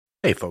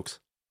Hey, folks.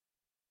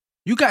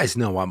 You guys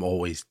know I'm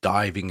always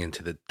diving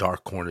into the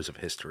dark corners of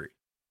history,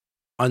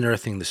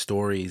 unearthing the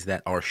stories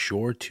that are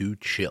sure to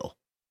chill.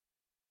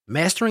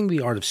 Mastering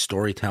the art of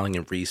storytelling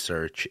and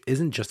research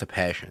isn't just a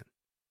passion,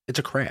 it's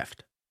a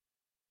craft.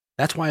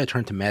 That's why I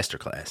turn to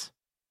Masterclass.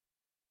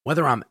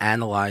 Whether I'm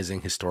analyzing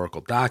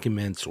historical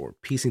documents or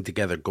piecing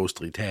together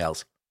ghostly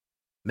tales,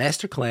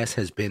 Masterclass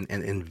has been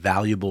an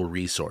invaluable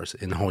resource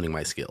in honing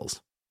my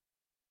skills.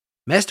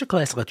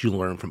 Masterclass lets you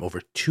learn from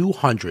over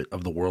 200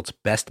 of the world's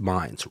best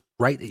minds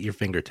right at your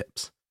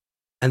fingertips.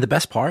 And the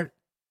best part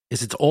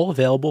is it's all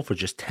available for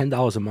just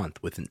 $10 a month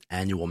with an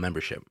annual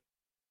membership.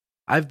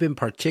 I've been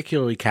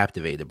particularly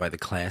captivated by the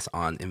class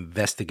on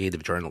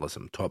investigative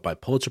journalism taught by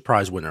Pulitzer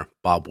Prize winner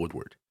Bob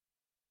Woodward.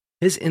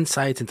 His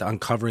insights into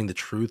uncovering the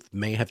truth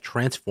may have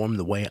transformed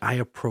the way I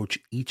approach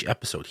each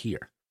episode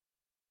here.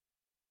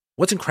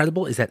 What's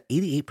incredible is that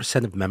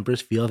 88% of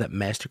members feel that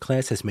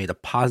Masterclass has made a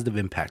positive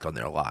impact on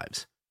their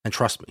lives. And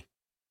trust me,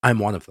 I'm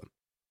one of them.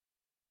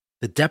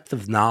 The depth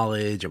of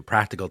knowledge and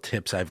practical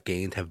tips I've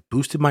gained have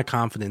boosted my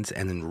confidence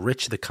and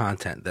enriched the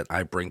content that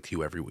I bring to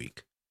you every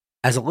week.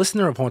 As a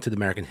listener of Haunted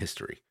American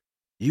History,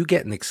 you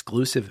get an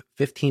exclusive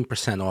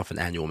 15% off an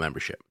annual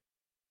membership.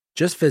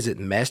 Just visit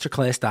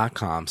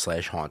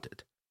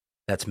masterclass.com/haunted.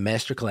 That's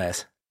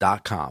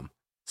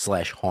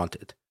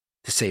masterclass.com/haunted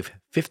to save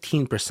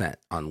 15%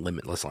 on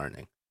limitless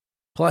learning.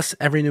 Plus,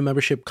 every new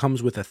membership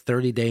comes with a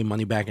 30-day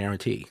money-back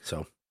guarantee,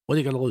 so what are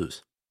you going to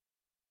lose?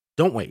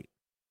 Don't wait.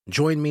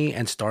 Join me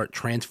and start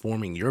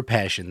transforming your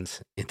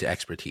passions into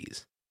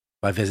expertise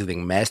by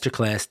visiting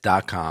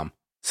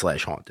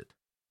masterclass.com/haunted.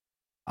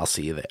 I'll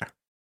see you there.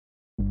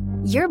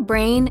 Your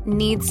brain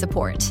needs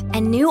support,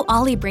 and new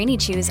Ollie Brainy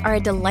Chews are a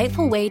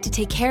delightful way to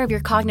take care of your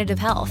cognitive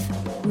health.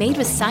 Made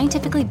with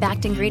scientifically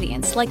backed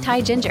ingredients like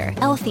Thai ginger,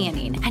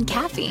 L-theanine, and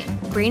caffeine,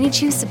 Brainy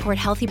Chews support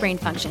healthy brain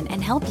function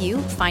and help you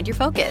find your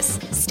focus,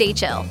 stay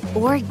chill,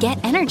 or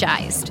get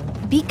energized.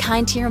 Be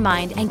kind to your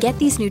mind and get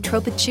these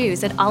nootropic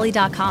chews at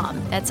ollie.com.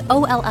 That's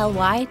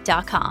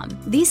OLLY.com.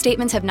 These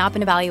statements have not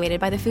been evaluated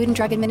by the Food and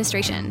Drug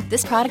Administration.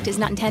 This product is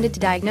not intended to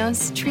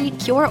diagnose, treat,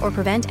 cure, or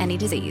prevent any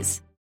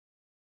disease.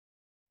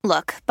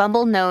 Look,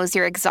 Bumble knows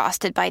you're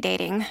exhausted by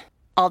dating.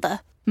 All the,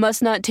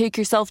 must not take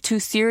yourself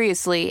too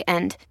seriously,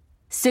 and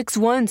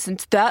 6'1"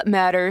 since that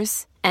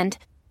matters. And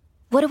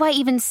what do I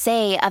even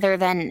say other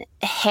than,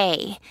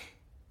 hey?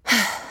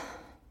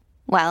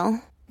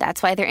 Well,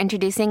 that's why they're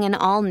introducing an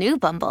all-new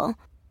Bumble,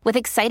 with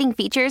exciting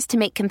features to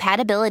make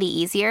compatibility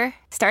easier,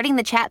 starting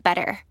the chat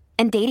better,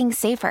 and dating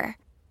safer.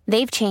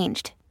 They've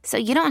changed, so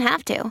you don't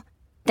have to.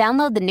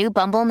 Download the new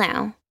Bumble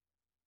now.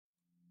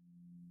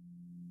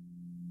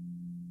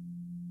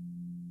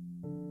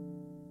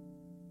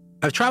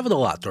 I've traveled a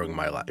lot during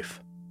my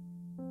life.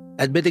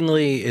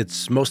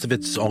 Admittingly, most of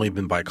it's only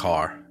been by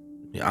car.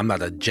 I'm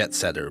not a jet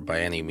setter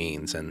by any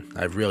means, and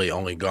I've really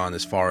only gone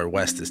as far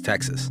west as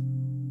Texas.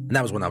 And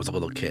that was when I was a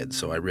little kid,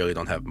 so I really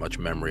don't have much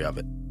memory of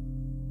it.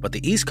 But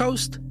the East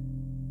Coast?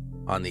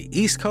 On the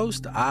East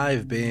Coast,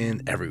 I've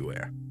been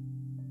everywhere.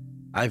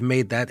 I've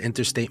made that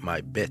interstate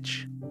my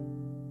bitch.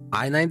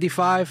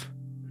 I-95?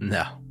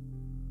 No.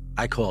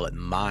 I call it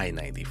my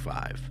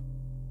 95.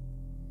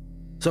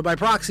 So by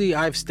proxy,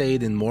 I've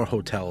stayed in more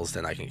hotels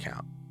than I can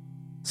count.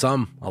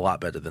 Some a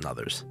lot better than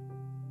others.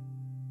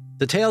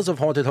 The tales of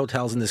haunted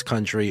hotels in this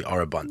country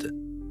are abundant.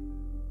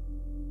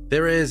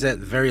 There is, at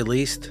very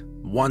least,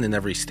 one in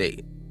every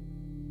state.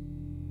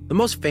 The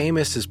most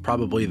famous is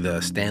probably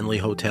the Stanley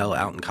Hotel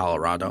out in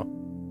Colorado.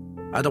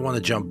 I don't want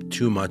to jump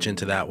too much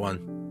into that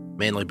one,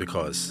 mainly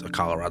because a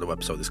Colorado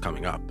episode is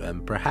coming up,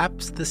 and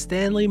perhaps the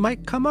Stanley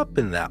might come up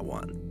in that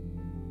one.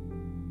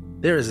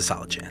 There is a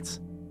solid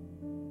chance.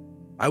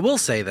 I will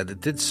say that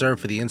it did serve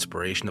for the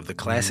inspiration of the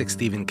classic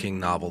Stephen King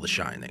novel The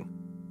Shining.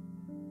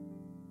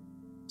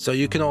 So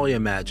you can only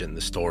imagine the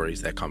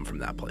stories that come from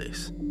that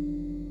place.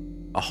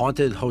 A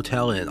haunted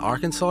hotel in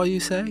Arkansas, you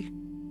say?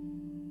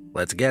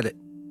 Let's get it.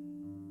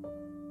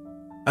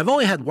 I've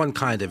only had one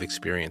kind of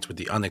experience with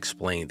the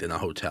unexplained in a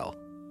hotel.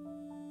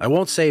 I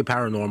won't say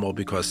paranormal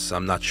because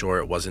I'm not sure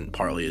it wasn't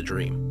partly a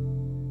dream.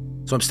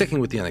 So I'm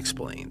sticking with the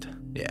unexplained.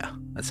 Yeah,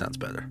 that sounds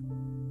better.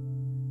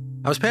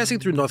 I was passing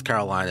through North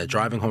Carolina,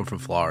 driving home from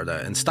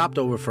Florida, and stopped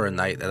over for a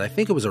night at I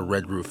think it was a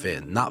Red Roof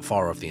Inn, not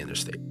far off the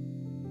interstate.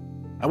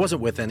 I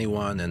wasn't with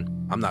anyone, and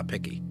I'm not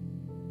picky.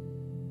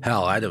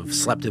 Hell, I'd have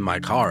slept in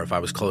my car if I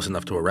was close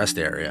enough to a rest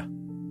area.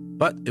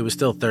 But it was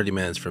still 30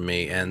 minutes for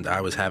me, and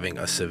I was having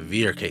a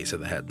severe case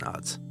of the head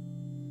nods.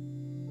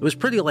 It was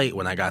pretty late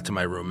when I got to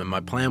my room, and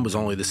my plan was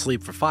only to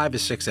sleep for 5 to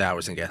 6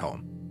 hours and get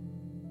home.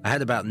 I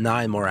had about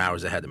 9 more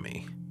hours ahead of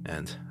me,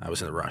 and I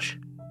was in a rush.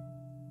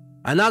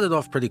 I nodded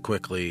off pretty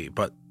quickly,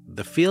 but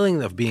the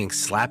feeling of being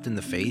slapped in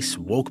the face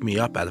woke me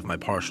up out of my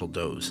partial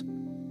doze.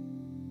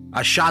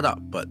 I shot up,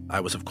 but I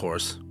was, of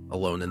course,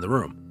 alone in the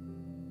room.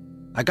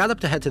 I got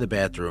up to head to the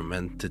bathroom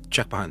and to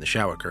check behind the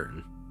shower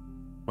curtain.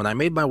 When I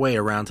made my way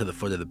around to the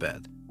foot of the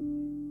bed,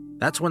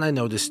 that's when I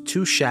noticed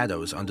 2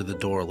 shadows under the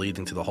door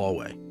leading to the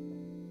hallway,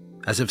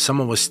 as if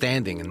someone was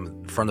standing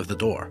in front of the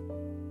door.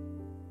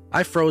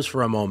 I froze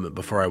for a moment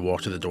before I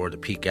walked to the door to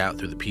peek out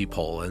through the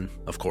peephole, and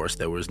of course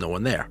there was no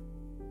one there.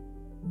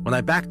 When I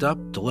backed up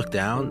to look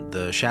down,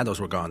 the shadows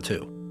were gone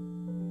too.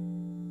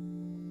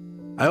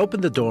 I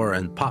opened the door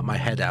and popped my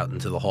head out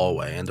into the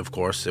hallway, and of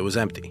course it was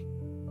empty.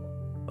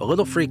 A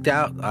little freaked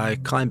out, I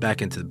climbed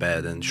back into the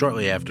bed, and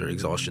shortly after,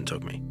 exhaustion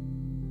took me.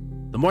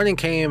 The morning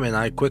came, and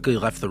I quickly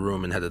left the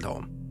room and headed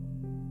home.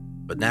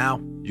 But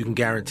now, you can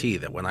guarantee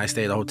that when I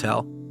stay at a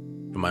hotel,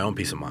 for my own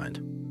peace of mind,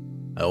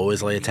 I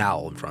always lay a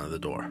towel in front of the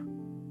door.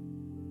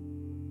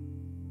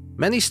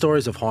 Many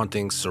stories of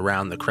hauntings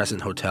surround the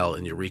Crescent Hotel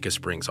in Eureka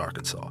Springs,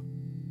 Arkansas.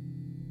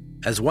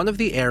 As one of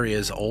the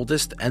area's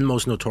oldest and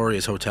most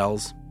notorious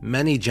hotels,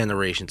 many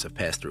generations have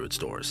passed through its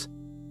doors,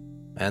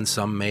 and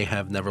some may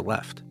have never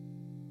left.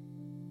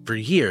 For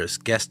years,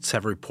 guests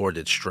have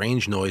reported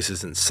strange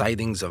noises and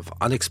sightings of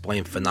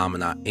unexplained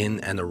phenomena in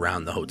and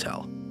around the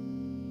hotel.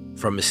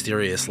 From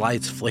mysterious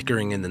lights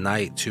flickering in the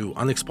night to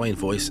unexplained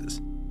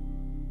voices.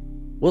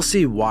 We'll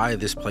see why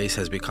this place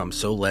has become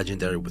so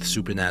legendary with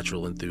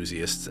supernatural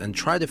enthusiasts and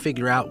try to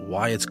figure out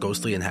why its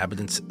ghostly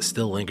inhabitants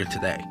still linger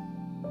today.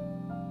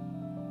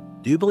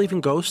 Do you believe in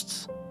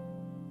ghosts?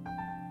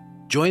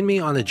 Join me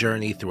on a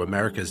journey through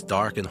America's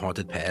dark and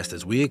haunted past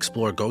as we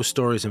explore ghost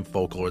stories and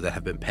folklore that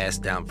have been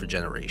passed down for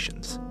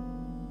generations.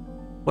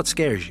 What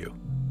scares you?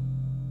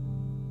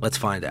 Let's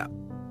find out.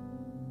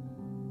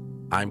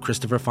 I'm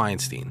Christopher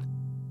Feinstein,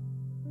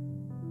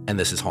 and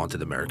this is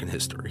Haunted American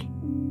History.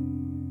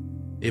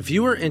 If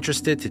you are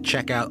interested to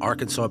check out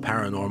Arkansas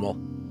Paranormal,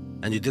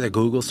 and you did a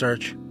Google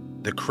search,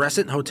 the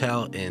Crescent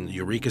Hotel in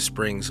Eureka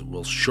Springs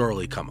will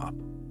surely come up.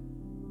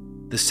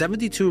 The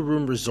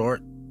 72-room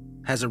resort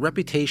has a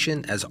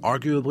reputation as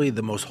arguably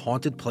the most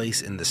haunted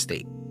place in the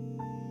state.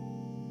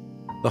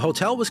 The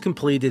hotel was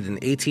completed in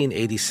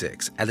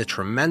 1886 at a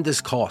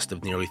tremendous cost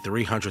of nearly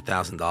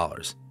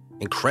 $300,000,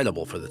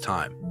 incredible for the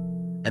time,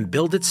 and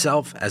billed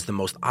itself as the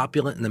most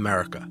opulent in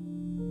America,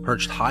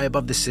 perched high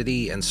above the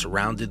city and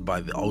surrounded by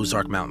the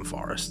Ozark mountain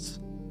forests.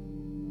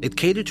 It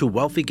catered to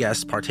wealthy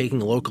guests partaking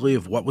locally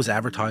of what was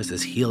advertised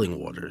as healing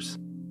waters.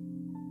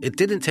 It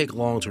didn't take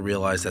long to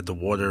realize that the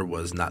water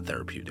was not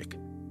therapeutic,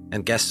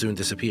 and guests soon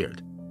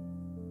disappeared.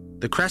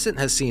 The Crescent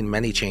has seen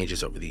many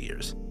changes over the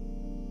years,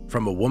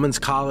 from a women's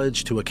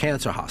college to a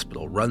cancer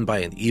hospital run by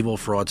an evil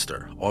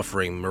fraudster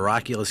offering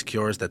miraculous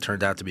cures that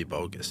turned out to be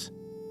bogus.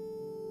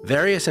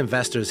 Various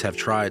investors have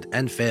tried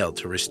and failed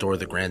to restore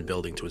the grand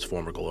building to its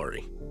former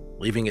glory,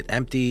 leaving it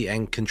empty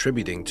and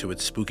contributing to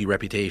its spooky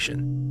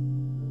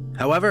reputation.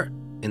 However,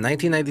 in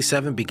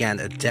 1997 began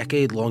a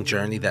decade-long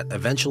journey that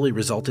eventually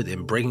resulted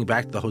in bringing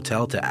back the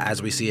hotel to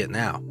as we see it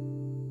now,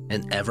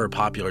 an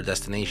ever-popular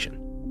destination.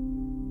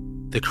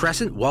 The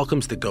Crescent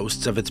welcomes the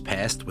ghosts of its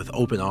past with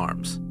open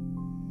arms.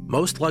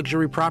 Most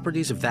luxury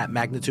properties of that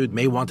magnitude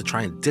may want to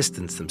try and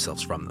distance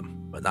themselves from them,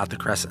 but not the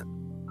Crescent.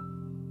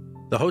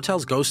 The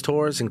hotel's ghost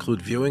tours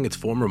include viewing its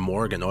former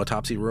morgue and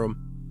autopsy room.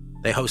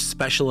 They host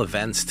special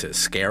events to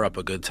scare up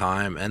a good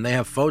time, and they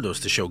have photos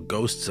to show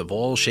ghosts of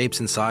all shapes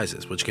and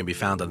sizes, which can be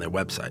found on their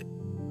website.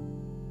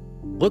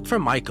 Look for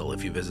Michael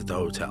if you visit the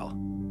hotel.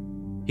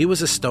 He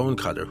was a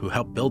stonecutter who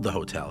helped build the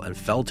hotel and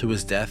fell to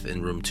his death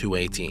in room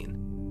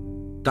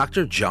 218.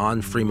 Dr.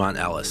 John Fremont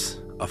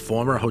Ellis, a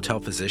former hotel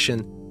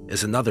physician,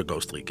 is another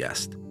ghostly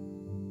guest.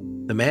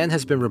 The man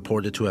has been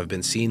reported to have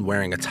been seen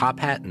wearing a top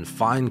hat and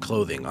fine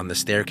clothing on the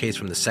staircase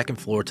from the second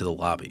floor to the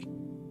lobby,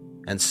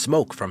 and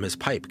smoke from his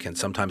pipe can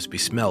sometimes be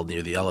smelled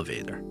near the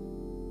elevator.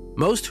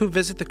 Most who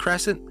visit the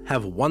Crescent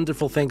have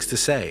wonderful things to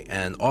say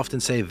and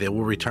often say they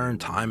will return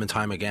time and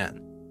time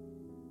again.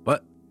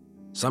 But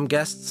some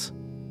guests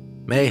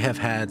may have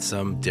had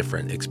some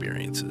different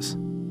experiences.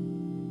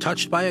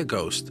 Touched by a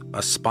Ghost,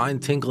 a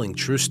spine-tingling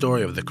true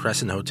story of the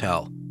Crescent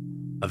Hotel,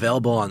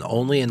 available on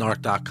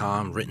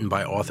onlyinark.com, written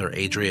by author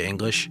Adria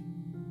English,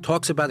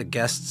 talks about a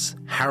guest's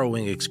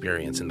harrowing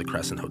experience in the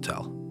Crescent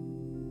Hotel.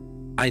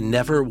 I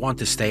never want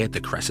to stay at the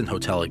Crescent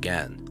Hotel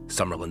again,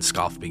 Summerlin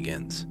Scoff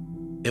begins.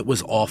 It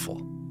was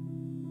awful.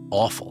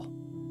 Awful.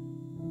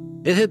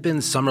 It had been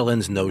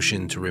Summerlin's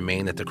notion to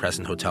remain at the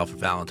Crescent Hotel for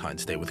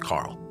Valentine's Day with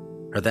Carl,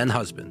 her then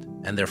husband,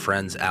 and their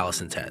friends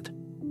Alice and Ted.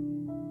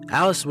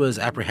 Alice was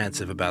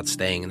apprehensive about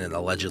staying in an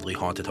allegedly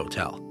haunted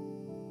hotel.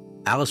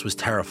 Alice was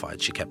terrified,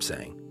 she kept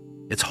saying.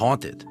 It's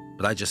haunted,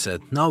 but I just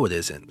said, no it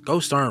isn't,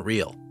 ghosts aren't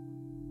real.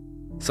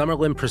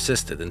 Summerlin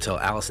persisted until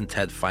Alice and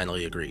Ted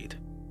finally agreed.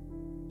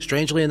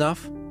 Strangely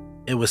enough,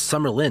 it was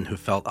Summerlin who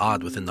felt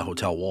odd within the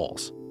hotel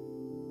walls.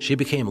 She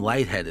became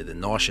lightheaded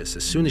and nauseous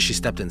as soon as she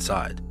stepped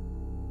inside.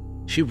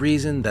 She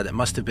reasoned that it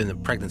must have been a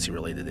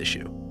pregnancy-related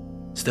issue.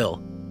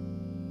 Still,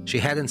 she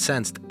hadn't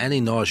sensed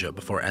any nausea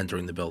before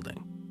entering the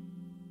building.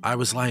 I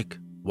was like,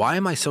 why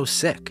am I so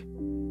sick?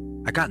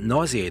 I got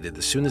nauseated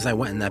as soon as I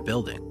went in that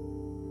building.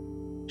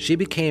 She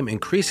became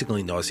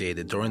increasingly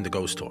nauseated during the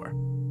ghost tour.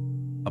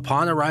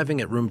 Upon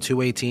arriving at room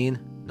 218,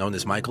 known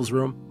as Michael's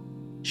room,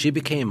 she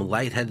became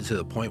lightheaded to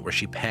the point where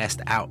she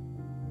passed out.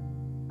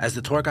 As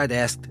the tour guide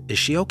asked, "Is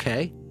she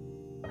okay?"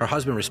 her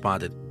husband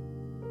responded,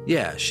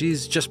 "Yeah,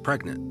 she's just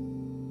pregnant."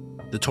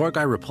 The tour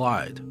guide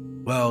replied,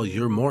 well,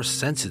 you're more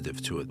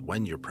sensitive to it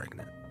when you're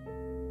pregnant.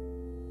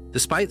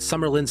 Despite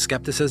Summer Lynn's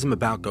skepticism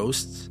about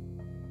ghosts,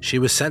 she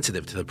was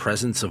sensitive to the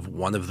presence of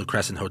one of the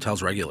Crescent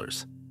Hotel's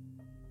regulars.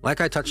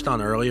 Like I touched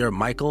on earlier,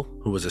 Michael,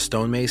 who was a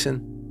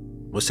stonemason,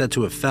 was said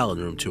to have fell in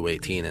room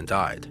 218 and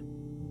died.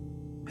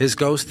 His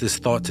ghost is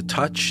thought to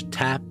touch,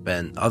 tap,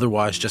 and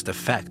otherwise just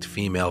affect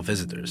female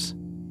visitors.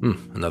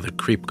 Another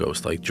creep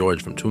ghost like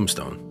George from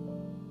Tombstone.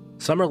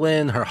 Summer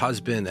Lynn, her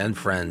husband, and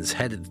friends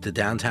headed to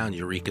downtown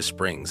Eureka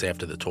Springs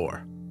after the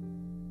tour.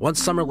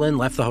 Once Summer Lynn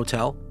left the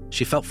hotel,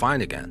 she felt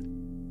fine again.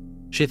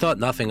 She thought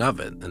nothing of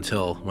it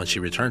until, when she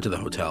returned to the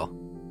hotel,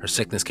 her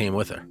sickness came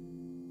with her.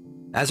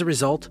 As a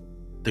result,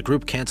 the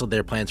group canceled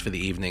their plans for the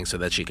evening so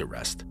that she could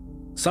rest.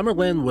 Summer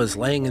Lynn was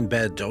laying in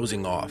bed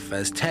dozing off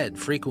as Ted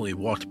frequently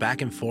walked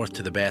back and forth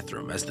to the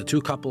bathroom as the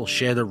two couples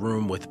shared a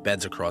room with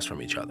beds across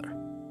from each other.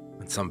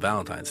 It's some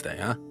Valentine's Day,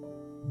 huh?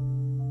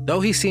 Though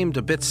he seemed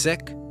a bit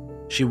sick,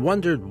 she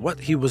wondered what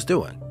he was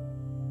doing.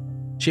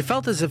 She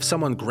felt as if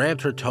someone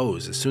grabbed her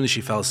toes as soon as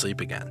she fell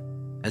asleep again,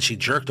 and she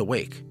jerked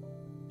awake.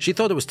 She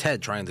thought it was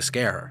Ted trying to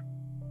scare her.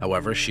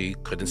 However, she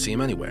couldn't see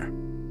him anywhere.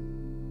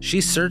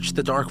 She searched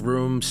the dark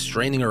room,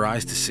 straining her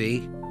eyes to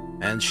see,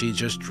 and she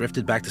just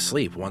drifted back to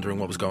sleep, wondering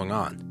what was going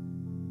on.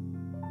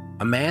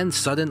 A man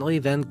suddenly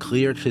then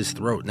cleared his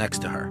throat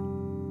next to her.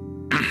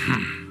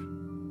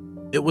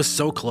 It was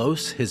so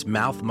close, his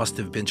mouth must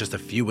have been just a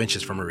few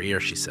inches from her ear,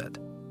 she said.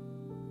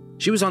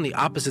 She was on the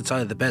opposite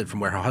side of the bed from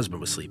where her husband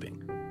was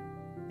sleeping.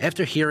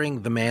 After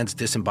hearing the man's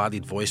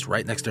disembodied voice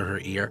right next to her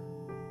ear,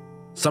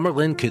 Summer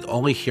Lynn could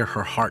only hear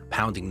her heart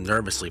pounding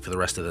nervously for the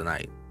rest of the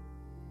night.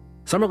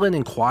 Summer Lynn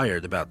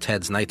inquired about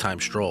Ted's nighttime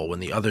stroll when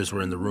the others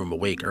were in the room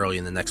awake early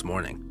in the next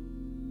morning.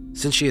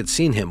 Since she had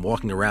seen him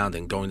walking around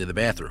and going to the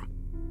bathroom,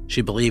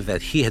 she believed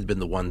that he had been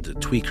the one to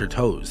tweak her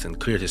toes and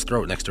cleared his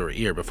throat next to her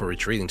ear before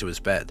retreating to his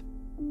bed.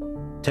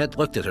 Ted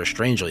looked at her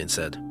strangely and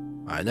said,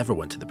 "I never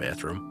went to the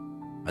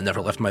bathroom. I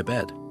never left my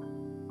bed."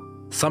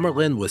 Summer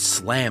Lynn was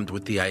slammed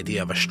with the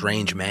idea of a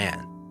strange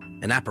man,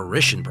 an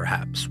apparition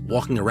perhaps,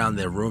 walking around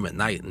their room at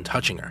night and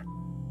touching her.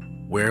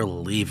 "We're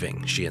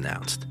leaving," she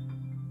announced.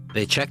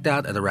 They checked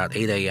out at around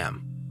 8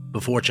 a.m.,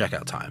 before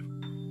checkout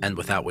time, and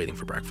without waiting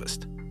for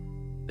breakfast.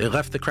 They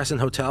left the Crescent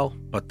Hotel,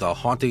 but the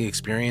haunting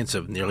experience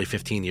of nearly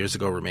 15 years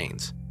ago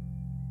remains.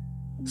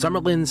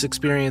 Summer Lynn's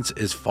experience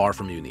is far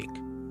from unique.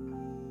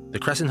 The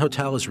Crescent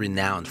Hotel is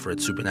renowned for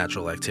its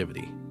supernatural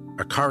activity,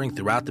 occurring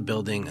throughout the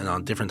building and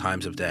on different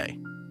times of day.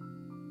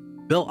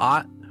 Bill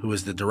Ott, who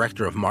is the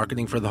director of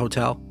marketing for the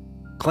hotel,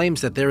 claims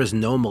that there is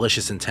no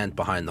malicious intent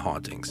behind the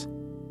hauntings.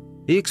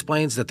 He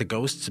explains that the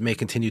ghosts may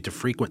continue to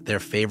frequent their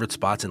favorite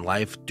spots in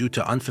life due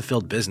to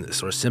unfulfilled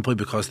business or simply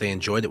because they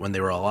enjoyed it when they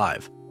were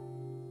alive.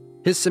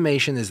 His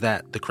summation is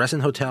that the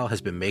Crescent Hotel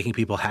has been making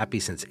people happy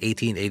since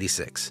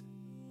 1886.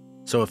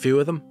 So a few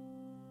of them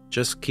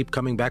just keep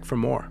coming back for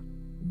more.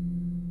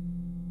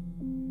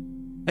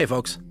 Hey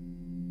folks,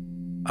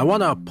 I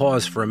want to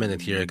pause for a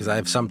minute here because I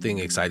have something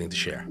exciting to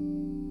share.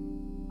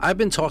 I've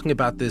been talking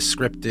about this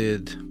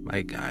scripted,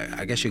 I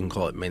guess you can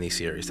call it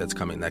mini-series that's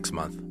coming next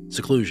month,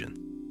 Seclusion.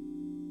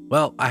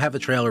 Well, I have a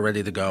trailer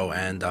ready to go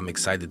and I'm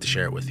excited to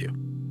share it with you.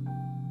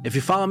 If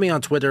you follow me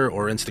on Twitter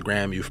or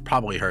Instagram, you've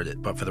probably heard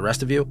it, but for the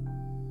rest of you,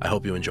 I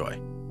hope you enjoy.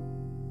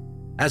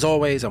 As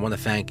always, I want to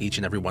thank each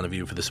and every one of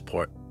you for the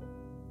support.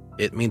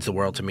 It means the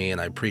world to me and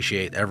I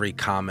appreciate every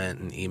comment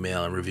and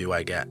email and review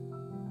I get.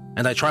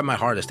 And I try my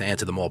hardest to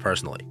answer them all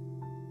personally.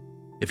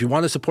 If you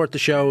want to support the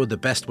show, the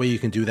best way you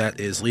can do that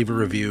is leave a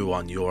review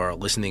on your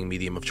listening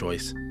medium of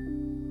choice.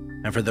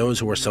 And for those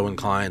who are so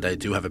inclined, I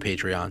do have a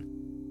Patreon.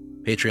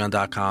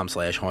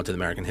 Patreon.com/Haunted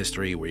American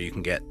History, where you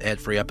can get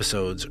ad-free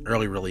episodes,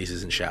 early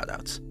releases, and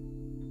shoutouts.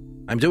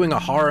 I'm doing a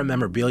horror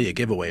memorabilia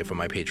giveaway for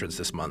my patrons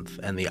this month,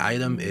 and the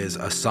item is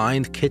a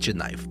signed kitchen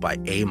knife by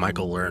A.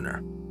 Michael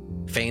Lerner,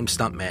 famed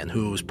stuntman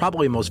who's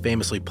probably most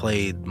famously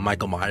played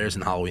Michael Myers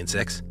in Halloween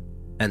 6,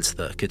 hence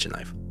the kitchen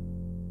knife.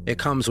 It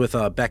comes with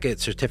a Beckett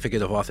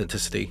Certificate of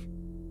Authenticity.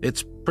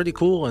 It's pretty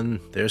cool,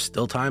 and there's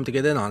still time to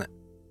get in on it.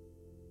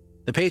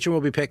 The patron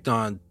will be picked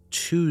on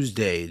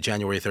Tuesday,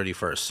 January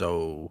 31st,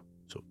 so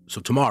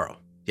tomorrow.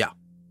 Yeah.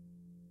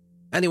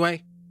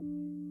 Anyway,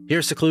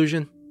 here's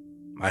Seclusion.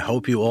 I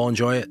hope you all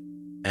enjoy it,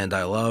 and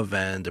I love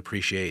and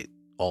appreciate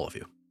all of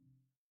you.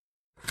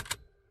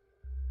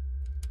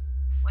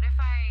 What if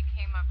I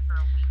came up for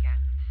a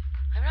weekend?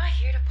 I'm not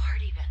here to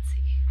party,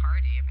 Betsy.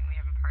 Party? I mean, we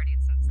haven't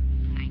partied since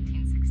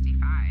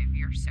 1965.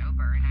 You're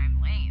sober and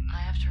I'm lame.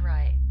 I have to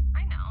write.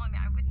 I know. I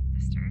mean, I wouldn't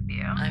disturb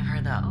you. I've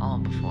heard that all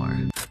before.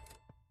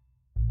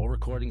 All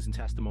recordings and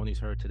testimonies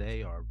heard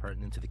today are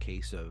pertinent to the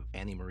case of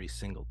Annie Marie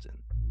Singleton.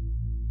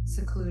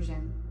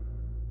 Seclusion.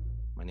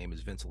 My name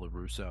is Vince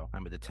LaRusso.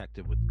 I'm a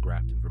detective with the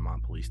Grafton,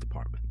 Vermont Police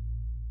Department.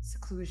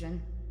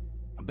 Seclusion.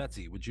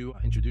 Betsy, would you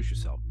introduce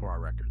yourself for our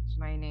records?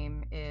 My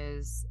name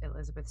is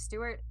Elizabeth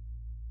Stewart.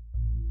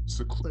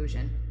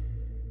 Seclusion.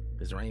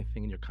 Is there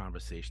anything in your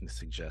conversation to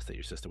suggest that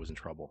your sister was in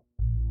trouble?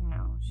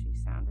 No, she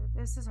sounded.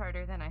 This is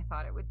harder than I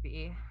thought it would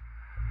be.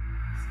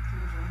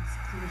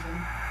 Seclusion.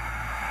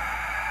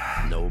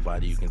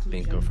 Nobody you can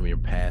think of from your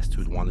past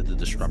who'd wanted to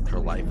disrupt her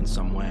life in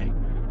some way?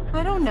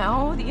 I don't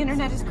know. The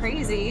internet is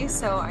crazy,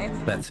 so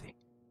Betsy,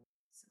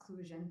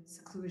 Seclusion.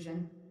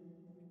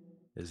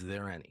 is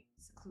there any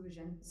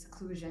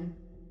Seclusion.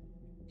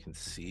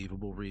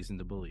 conceivable reason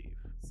to believe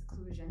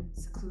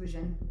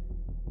Seclusion.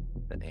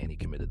 that Annie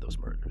committed those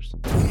murders?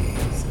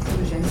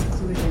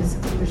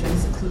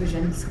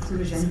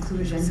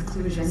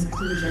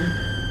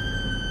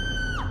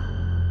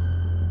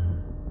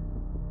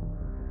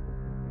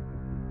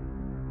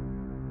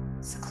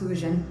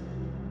 Seclusion.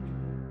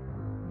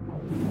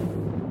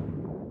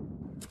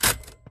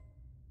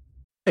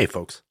 Hey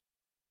folks,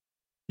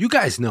 you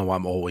guys know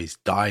I'm always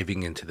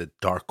diving into the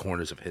dark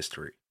corners of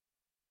history,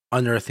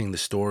 unearthing the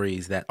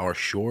stories that are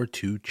sure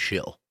to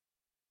chill.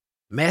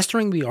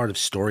 Mastering the art of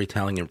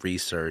storytelling and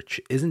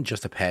research isn't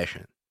just a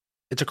passion,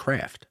 it's a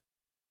craft.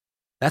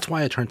 That's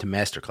why I turn to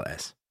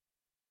Masterclass.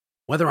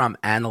 Whether I'm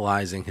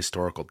analyzing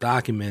historical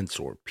documents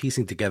or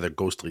piecing together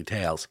ghostly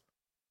tales,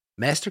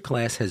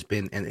 Masterclass has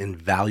been an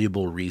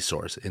invaluable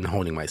resource in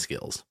honing my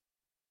skills.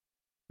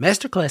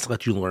 Masterclass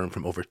lets you learn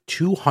from over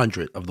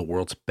 200 of the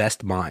world's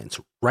best minds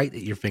right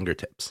at your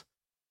fingertips.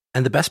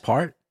 And the best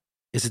part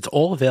is it's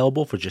all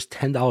available for just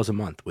 $10 a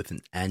month with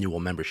an annual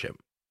membership.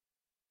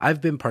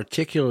 I've been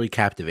particularly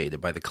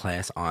captivated by the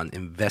class on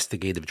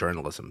investigative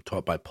journalism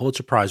taught by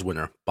Pulitzer Prize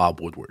winner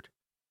Bob Woodward.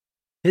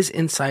 His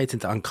insights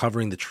into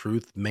uncovering the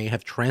truth may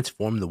have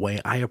transformed the way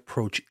I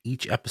approach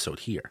each episode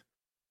here.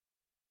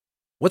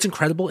 What's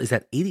incredible is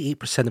that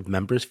 88% of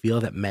members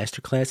feel that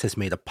Masterclass has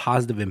made a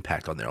positive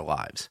impact on their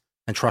lives.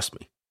 And trust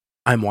me,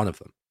 I'm one of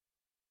them.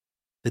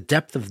 The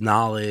depth of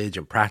knowledge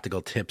and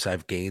practical tips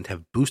I've gained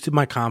have boosted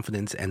my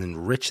confidence and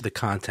enriched the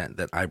content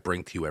that I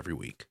bring to you every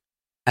week.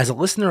 As a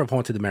listener of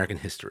Haunted American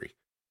History,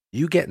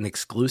 you get an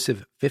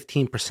exclusive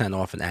 15%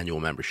 off an annual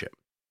membership.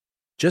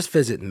 Just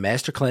visit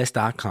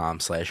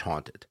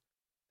masterclass.com/haunted.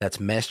 That's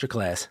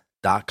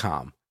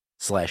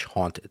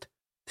masterclass.com/haunted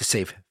to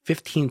save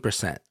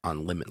 15%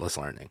 on limitless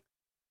learning.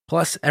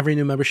 Plus, every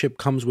new membership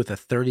comes with a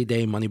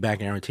 30-day money-back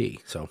guarantee,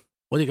 so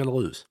what are you going to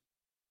lose?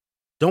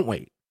 Don't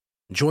wait.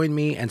 Join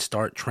me and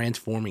start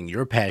transforming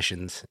your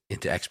passions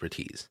into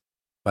expertise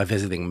by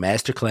visiting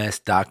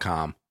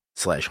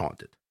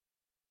masterclass.com/haunted.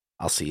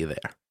 I'll see you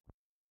there.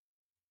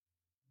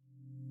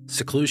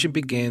 Seclusion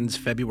begins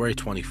February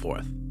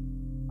 24th.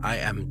 I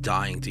am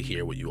dying to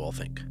hear what you all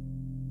think.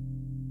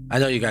 I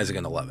know you guys are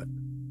going to love it.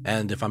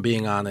 And if I'm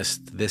being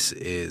honest, this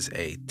is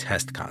a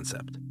test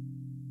concept.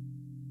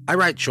 I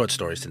write short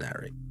stories to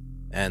narrate,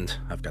 and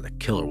I've got a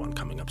killer one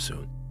coming up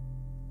soon.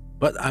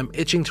 But I'm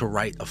itching to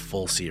write a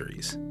full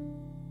series,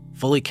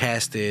 fully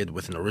casted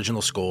with an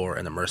original score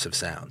and immersive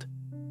sound.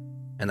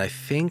 And I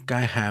think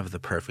I have the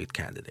perfect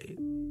candidate.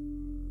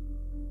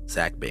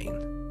 Zach Bain.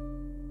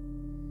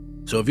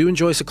 So if you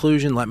enjoy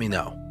Seclusion, let me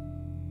know.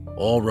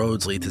 All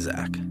roads lead to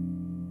Zach.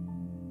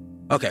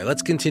 Okay,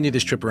 let's continue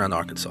this trip around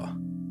Arkansas.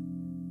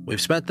 We've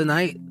spent the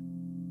night.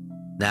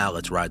 Now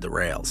let's ride the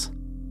rails.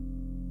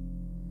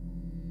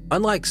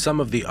 Unlike some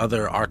of the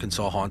other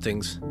Arkansas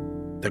hauntings,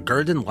 the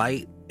Gurdon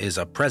Light is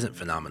a present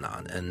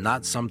phenomenon and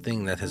not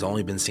something that has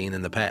only been seen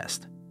in the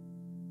past.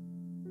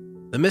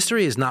 The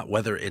mystery is not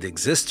whether it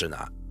exists or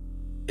not.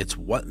 It's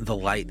what the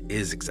light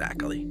is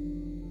exactly.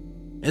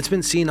 It's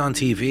been seen on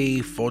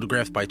TV,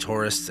 photographed by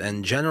tourists,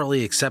 and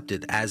generally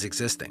accepted as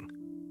existing.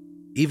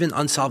 Even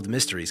Unsolved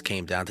Mysteries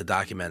came down to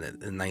document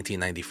it in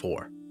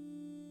 1994.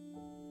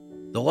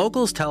 The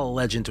locals tell a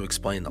legend to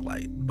explain the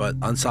light, but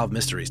Unsolved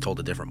Mysteries told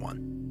a different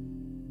one.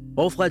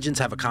 Both legends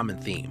have a common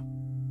theme.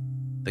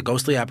 The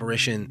ghostly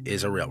apparition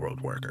is a railroad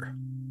worker.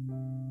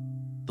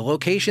 The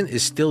location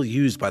is still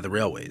used by the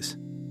railways,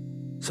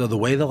 so the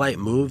way the light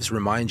moves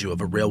reminds you of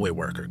a railway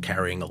worker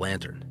carrying a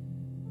lantern.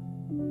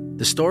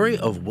 The story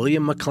of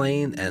William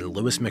McLean and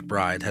Lewis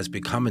McBride has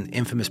become an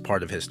infamous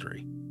part of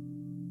history.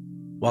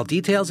 While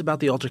details about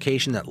the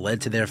altercation that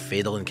led to their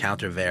fatal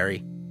encounter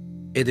vary,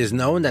 it is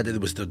known that it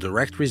was the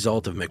direct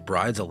result of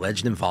McBride's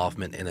alleged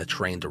involvement in a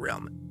train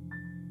derailment.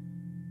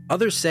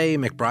 Others say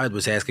McBride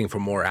was asking for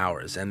more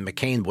hours and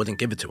McCain wouldn't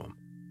give it to him.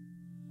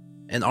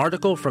 An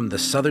article from the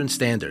Southern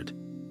Standard,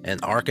 an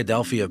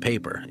Arkadelphia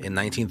paper, in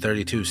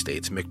 1932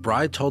 states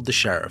McBride told the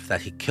sheriff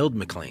that he killed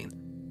McLean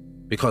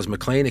because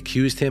McLean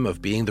accused him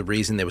of being the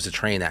reason there was a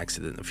train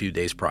accident a few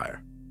days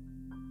prior.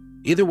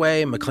 Either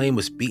way, McLean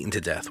was beaten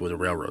to death with a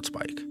railroad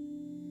spike.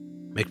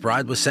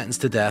 McBride was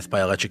sentenced to death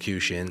by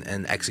electrocution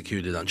and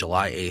executed on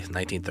July 8,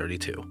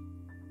 1932.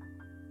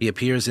 He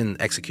appears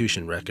in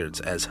execution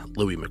records as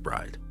Louis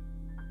McBride.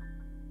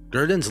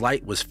 Gurdon's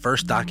light was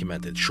first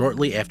documented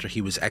shortly after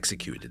he was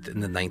executed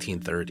in the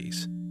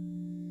 1930s.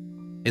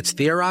 It's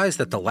theorized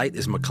that the light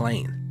is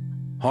McLean,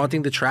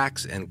 haunting the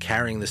tracks and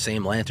carrying the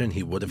same lantern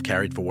he would have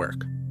carried for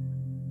work.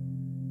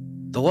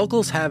 The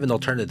locals have an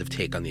alternative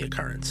take on the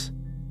occurrence,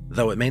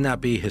 though it may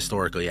not be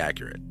historically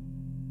accurate.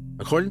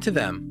 According to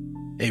them,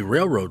 a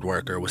railroad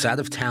worker was out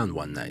of town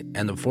one night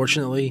and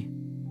unfortunately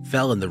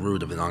fell in the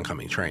route of an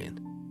oncoming train.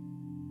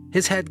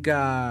 His head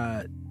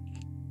got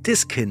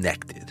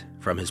disconnected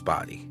from his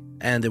body,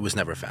 and it was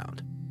never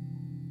found.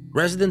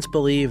 Residents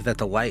believe that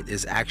the light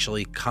is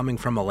actually coming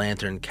from a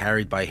lantern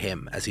carried by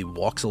him as he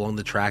walks along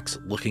the tracks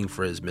looking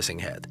for his missing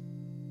head.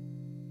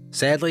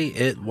 Sadly,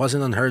 it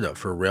wasn't unheard of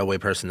for railway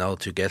personnel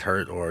to get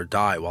hurt or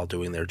die while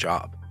doing their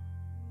job,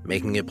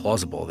 making it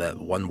plausible that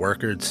one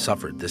worker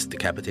suffered this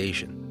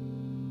decapitation.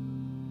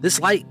 This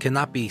light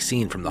cannot be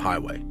seen from the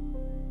highway.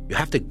 You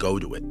have to go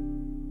to it.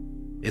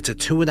 It's a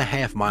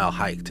 2.5-mile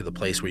hike to the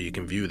place where you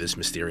can view this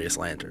mysterious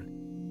lantern.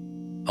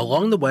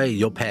 Along the way,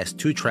 you'll pass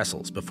 2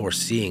 trestles before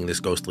seeing this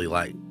ghostly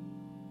light.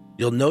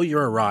 You'll know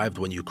you're arrived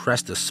when you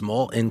crest a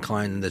small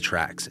incline in the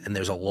tracks and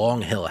there's a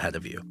long hill ahead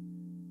of you.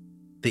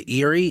 The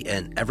eerie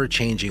and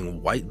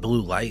ever-changing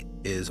white-blue light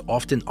is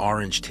often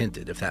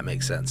orange-tinted, if that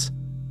makes sense,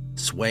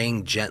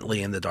 swaying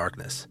gently in the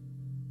darkness,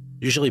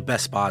 usually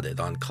best spotted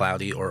on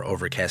cloudy or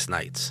overcast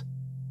nights.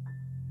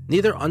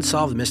 Neither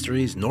unsolved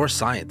mysteries nor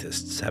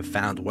scientists have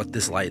found what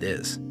this light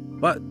is,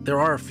 but there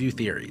are a few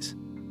theories.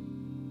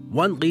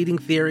 One leading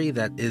theory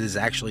that it is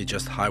actually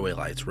just highway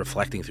lights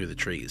reflecting through the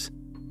trees.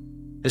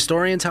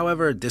 Historians,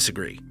 however,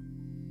 disagree.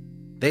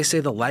 They say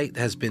the light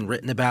has been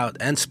written about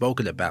and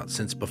spoken about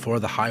since before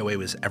the highway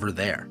was ever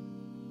there.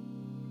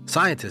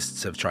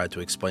 Scientists have tried to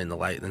explain the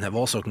light and have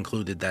also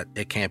concluded that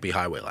it can't be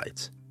highway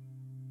lights.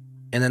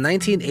 In a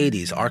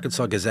 1980s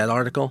Arkansas Gazette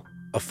article,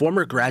 a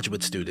former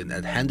graduate student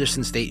at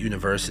Henderson State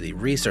University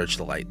researched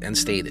the light and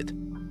stated,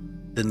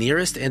 "The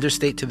nearest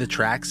interstate to the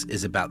tracks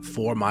is about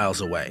 4 miles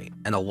away,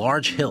 and a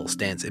large hill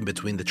stands in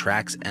between the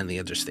tracks and the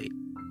interstate.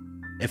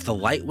 If the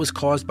light was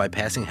caused by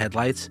passing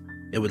headlights,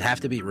 it would have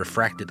to be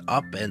refracted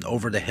up and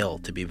over the hill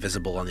to be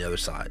visible on the other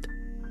side."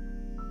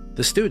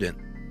 The student,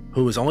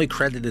 who was only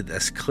credited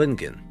as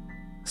Klingon,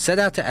 set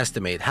out to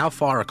estimate how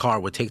far a car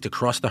would take to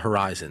cross the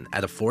horizon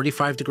at a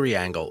 45-degree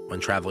angle when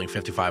traveling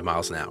 55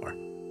 miles an hour.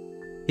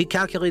 He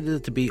calculated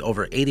it to be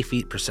over 80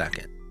 feet per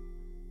second,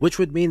 which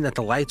would mean that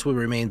the lights would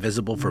remain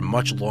visible for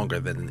much longer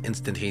than an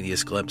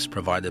instantaneous glimpse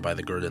provided by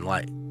the Gurdon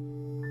light.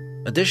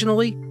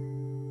 Additionally,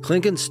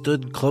 Klingon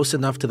stood close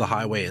enough to the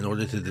highway in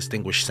order to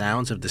distinguish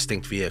sounds of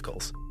distinct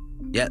vehicles,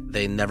 yet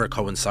they never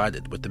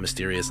coincided with the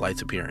mysterious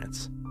light's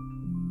appearance.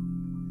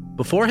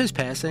 Before his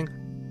passing,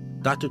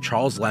 Dr.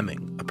 Charles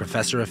Lemming, a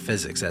professor of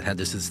physics at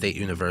Henderson State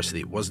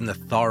University, was an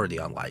authority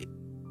on light.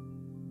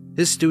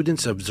 His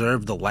students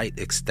observed the light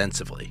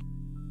extensively.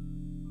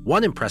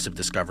 One impressive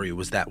discovery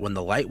was that when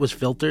the light was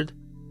filtered,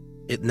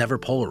 it never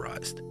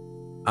polarized.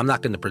 I'm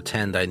not going to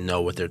pretend I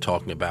know what they're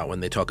talking about when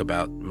they talk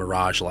about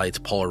mirage lights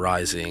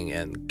polarizing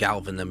and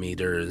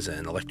galvanometers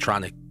and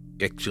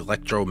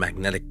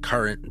electromagnetic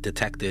current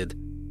detected.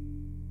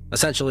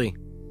 Essentially,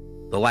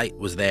 the light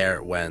was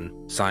there when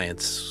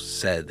science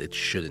said it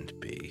shouldn't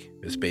be,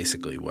 is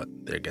basically what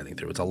they're getting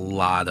through. It's a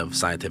lot of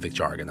scientific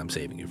jargon I'm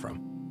saving you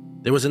from.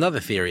 There was another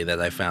theory that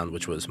I found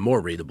which was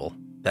more readable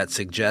that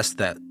suggests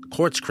that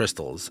quartz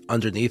crystals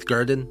underneath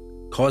Gurdon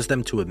cause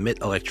them to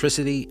emit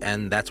electricity,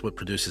 and that's what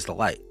produces the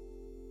light.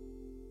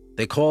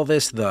 They call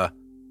this the,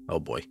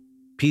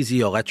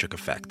 piezoelectric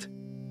effect,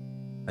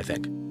 I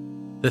think.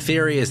 The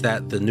theory is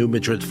that the New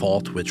Madrid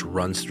Fault, which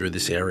runs through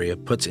this area,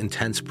 puts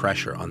intense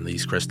pressure on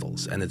these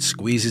crystals, and it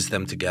squeezes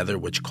them together,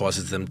 which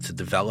causes them to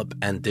develop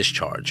and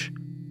discharge,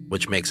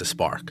 which makes a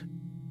spark.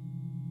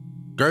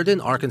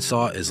 Gurdon,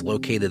 Arkansas is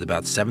located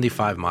about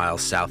 75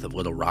 miles south of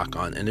Little Rock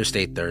on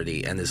Interstate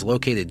 30 and is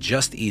located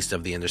just east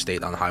of the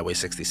interstate on Highway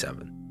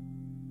 67.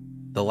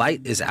 The light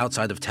is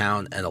outside of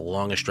town and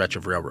along a stretch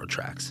of railroad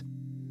tracks.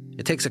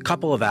 It takes a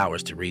couple of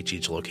hours to reach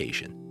each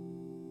location.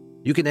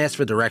 You can ask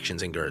for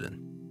directions in Gurdon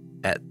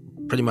at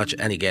pretty much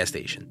any gas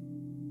station.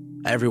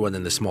 Everyone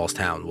in this small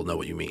town will know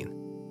what you mean.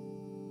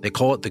 They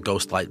call it the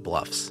Ghost Light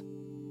Bluffs.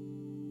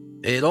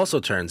 It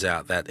also turns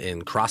out that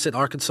in Crossett,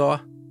 Arkansas,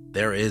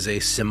 there is a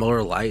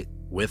similar light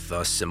with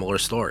a similar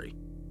story.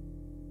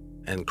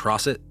 And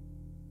Crossett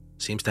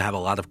seems to have a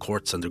lot of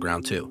quartz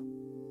underground too.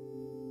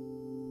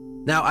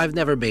 Now, I've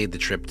never made the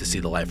trip to see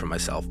the light for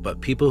myself,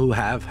 but people who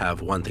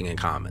have one thing in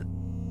common.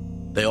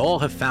 They all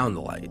have found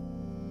the light,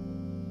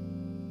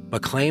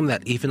 but claim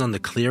that even on the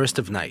clearest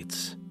of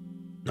nights,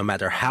 no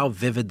matter how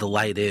vivid the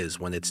light is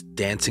when it's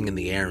dancing in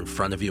the air in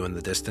front of you in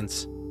the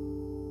distance,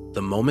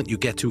 the moment you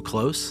get too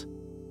close,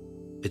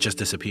 it just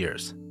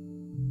disappears.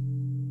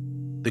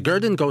 The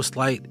Gurdon ghost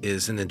light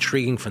is an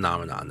intriguing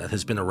phenomenon that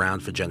has been around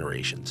for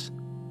generations.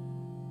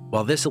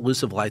 While this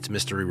elusive light's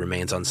mystery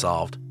remains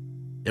unsolved,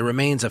 it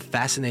remains a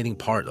fascinating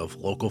part of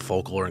local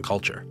folklore and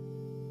culture.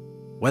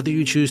 Whether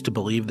you choose to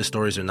believe the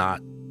stories or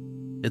not,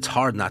 it's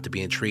hard not to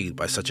be intrigued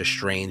by such a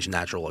strange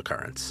natural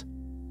occurrence.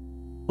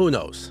 Who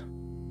knows?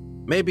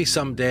 Maybe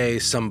someday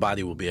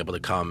somebody will be able to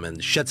come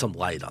and shed some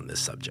light on this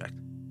subject.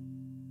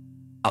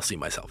 I'll see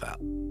myself out.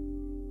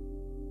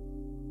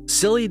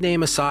 Silly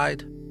name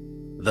aside,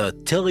 the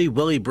Tilly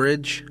Willy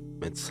Bridge,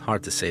 it's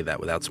hard to say that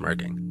without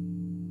smirking,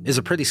 is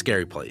a pretty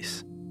scary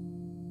place.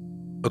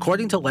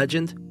 According to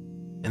legend,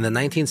 in the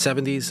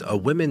 1970s, a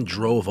woman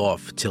drove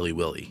off Tilly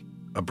Willy,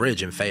 a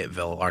bridge in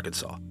Fayetteville,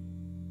 Arkansas,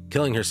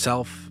 killing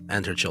herself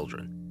and her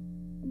children.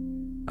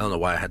 I don't know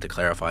why I had to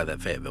clarify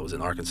that Fayetteville was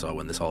in Arkansas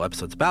when this whole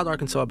episode's about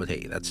Arkansas, but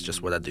hey, that's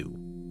just what I do.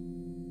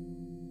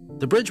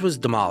 The bridge was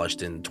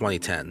demolished in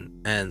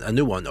 2010, and a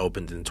new one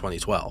opened in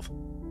 2012.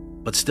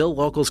 But still,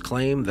 locals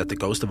claim that the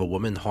ghost of a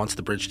woman haunts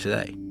the bridge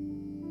today.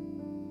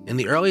 In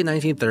the early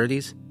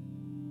 1930s,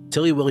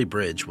 Tilly Willie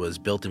Bridge was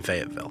built in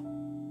Fayetteville.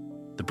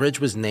 The bridge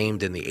was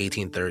named in the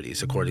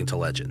 1830s, according to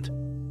legend.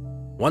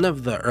 One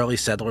of the early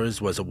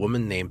settlers was a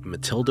woman named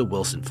Matilda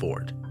Wilson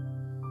Ford.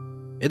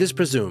 It is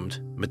presumed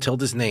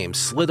Matilda's name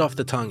slid off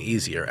the tongue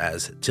easier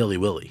as Tilly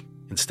Willie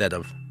instead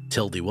of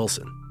Tildy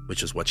Wilson,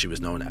 which is what she was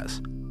known as.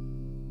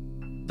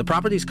 The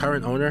property's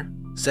current owner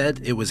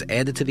said it was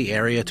added to the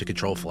area to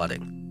control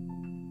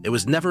flooding. It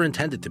was never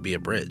intended to be a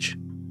bridge.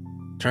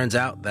 Turns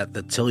out that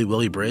the Tilly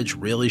Willie Bridge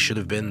really should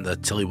have been the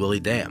Tilly Willie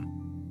Dam.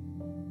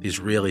 These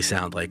really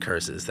sound like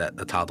curses that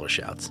a toddler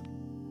shouts.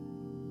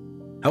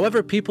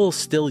 However, people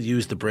still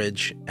use the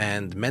bridge,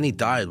 and many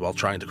died while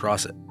trying to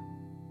cross it,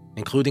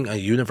 including a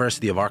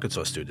University of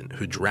Arkansas student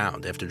who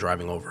drowned after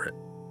driving over it.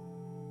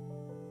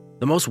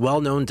 The most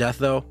well-known death,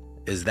 though,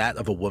 is that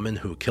of a woman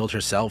who killed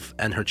herself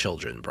and her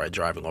children by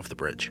driving off the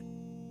bridge.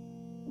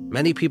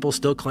 Many people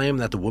still claim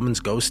that the woman's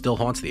ghost still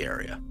haunts the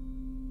area.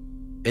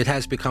 It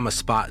has become a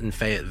spot in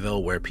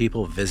Fayetteville where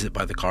people visit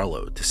by the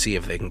carload to see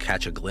if they can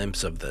catch a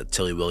glimpse of the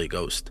Tilly Willie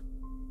ghost.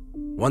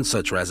 One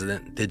such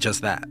resident did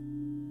just that.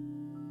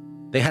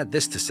 They had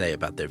this to say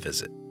about their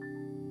visit.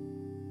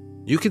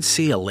 You could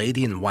see a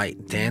lady in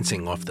white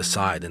dancing off the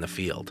side in a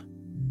field.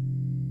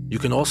 You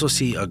can also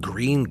see a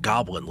green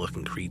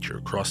goblin-looking creature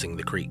crossing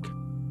the creek.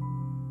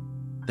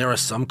 There are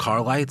some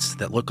car lights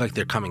that look like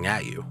they're coming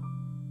at you,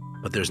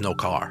 but there's no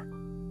car.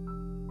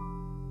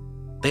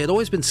 They had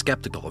always been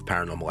skeptical of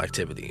paranormal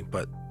activity,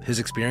 but his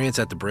experience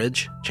at the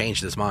bridge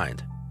changed his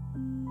mind.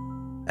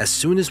 As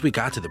soon as we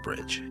got to the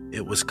bridge,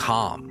 it was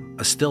calm,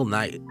 a still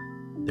night.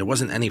 There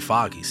wasn't any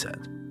fog, he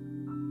said,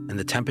 and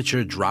the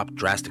temperature dropped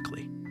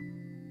drastically,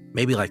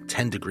 maybe like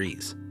 10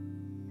 degrees.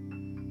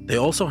 They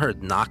also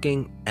heard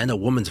knocking and a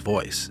woman's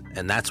voice,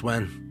 and that's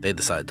when they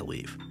decided to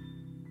leave.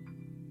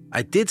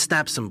 I did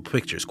snap some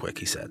pictures quick,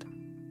 he said,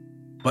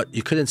 but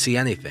you couldn't see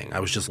anything. I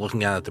was just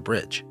looking out at the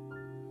bridge.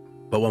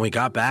 But when we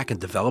got back and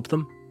developed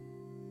them,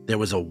 there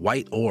was a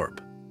white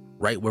orb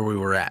right where we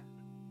were at,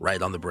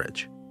 right on the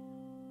bridge.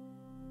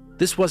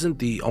 This wasn't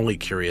the only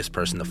curious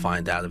person to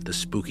find out if the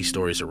spooky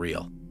stories are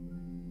real.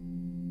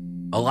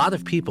 A lot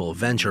of people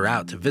venture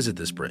out to visit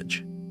this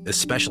bridge,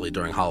 especially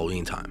during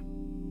Halloween time.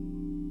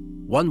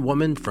 One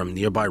woman from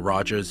nearby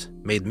Rogers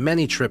made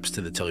many trips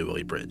to the Tilly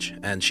Willie Bridge,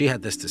 and she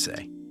had this to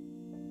say.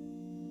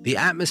 The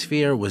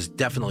atmosphere was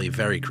definitely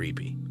very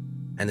creepy,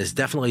 and is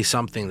definitely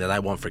something that I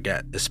won't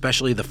forget,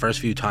 especially the first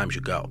few times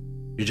you go.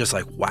 You're just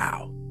like,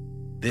 wow,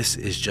 this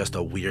is just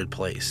a weird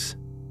place.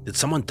 Did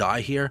someone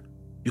die here?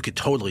 You could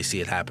totally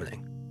see it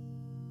happening.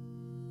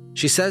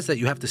 She says that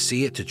you have to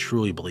see it to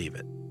truly believe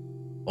it.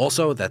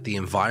 Also, that the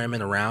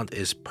environment around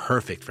is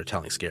perfect for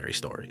telling scary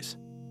stories.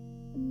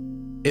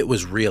 It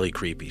was really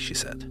creepy, she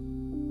said.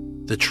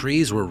 The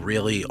trees were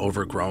really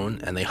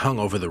overgrown and they hung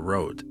over the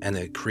road, and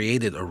it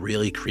created a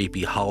really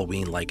creepy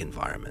Halloween-like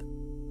environment.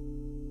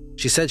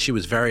 She said she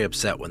was very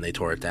upset when they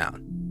tore it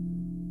down.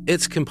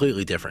 It's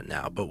completely different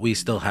now, but we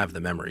still have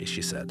the memories,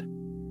 she said.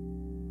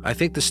 I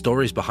think the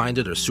stories behind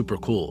it are super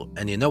cool,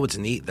 and you know it's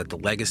neat that the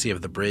legacy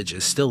of the bridge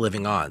is still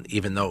living on,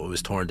 even though it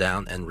was torn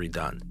down and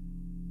redone.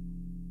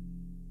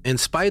 In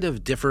spite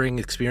of differing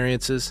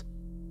experiences,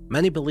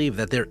 many believe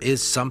that there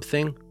is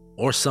something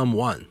or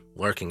someone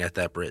lurking at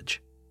that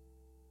bridge.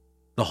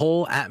 The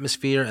whole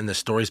atmosphere and the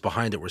stories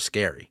behind it were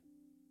scary,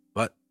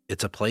 but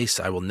it's a place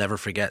I will never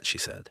forget, she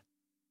said.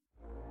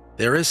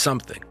 There is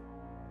something.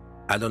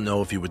 I don't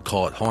know if you would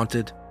call it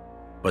haunted,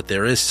 but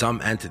there is some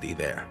entity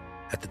there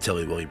at the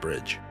Tilly Willie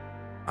Bridge.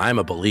 I'm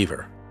a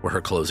believer, were her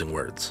closing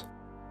words.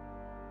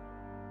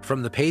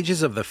 From the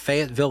pages of the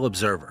Fayetteville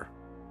Observer,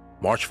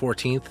 March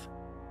 14th,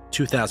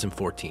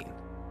 2014.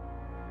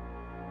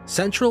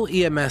 Central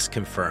EMS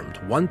confirmed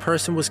one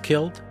person was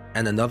killed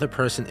and another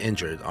person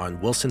injured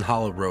on Wilson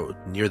Hollow Road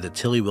near the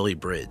Tilly Willie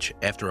Bridge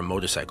after a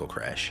motorcycle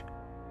crash.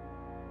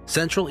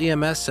 Central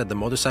EMS said the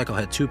motorcycle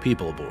had 2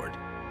 people aboard,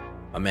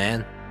 a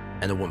man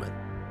and a woman.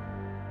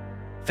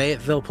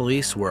 Fayetteville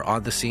police were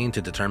on the scene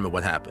to determine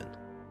what happened.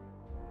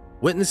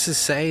 Witnesses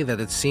say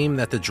that it seemed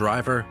that the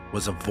driver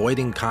was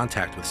avoiding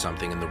contact with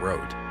something in the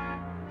road.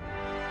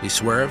 He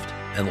swerved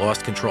and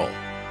lost control,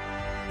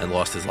 and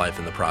lost his life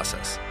in the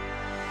process.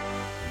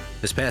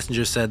 His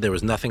passengers said there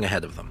was nothing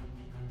ahead of them.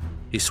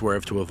 He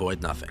swerved to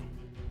avoid nothing.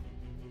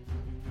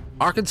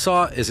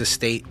 Arkansas is a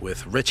state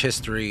with rich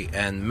history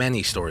and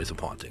many stories of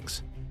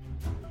hauntings.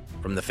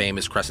 From the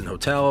famous Crescent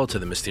Hotel to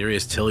the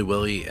mysterious Tilly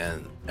Willie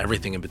and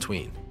everything in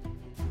between.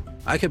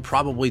 I could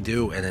probably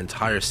do an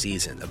entire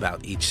season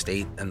about each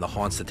state and the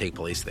haunts that take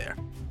place there.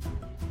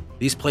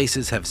 These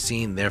places have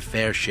seen their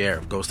fair share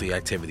of ghostly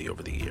activity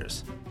over the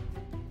years.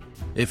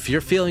 If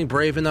you're feeling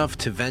brave enough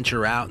to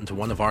venture out into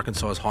one of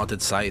Arkansas's haunted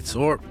sites,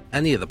 or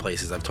any of the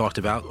places I've talked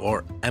about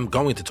or am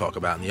going to talk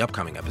about in the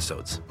upcoming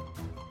episodes,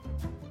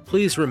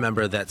 please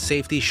remember that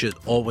safety should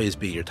always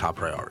be your top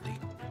priority.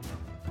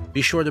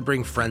 Be sure to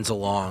bring friends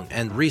along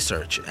and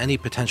research any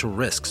potential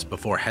risks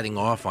before heading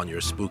off on your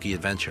spooky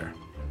adventure.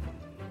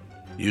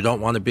 You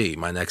don't want to be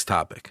my next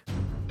topic.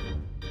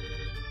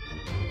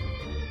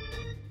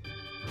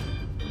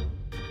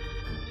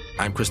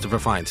 I'm Christopher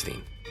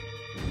Feinstein,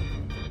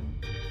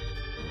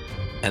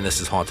 and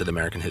this is Haunted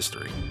American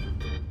History.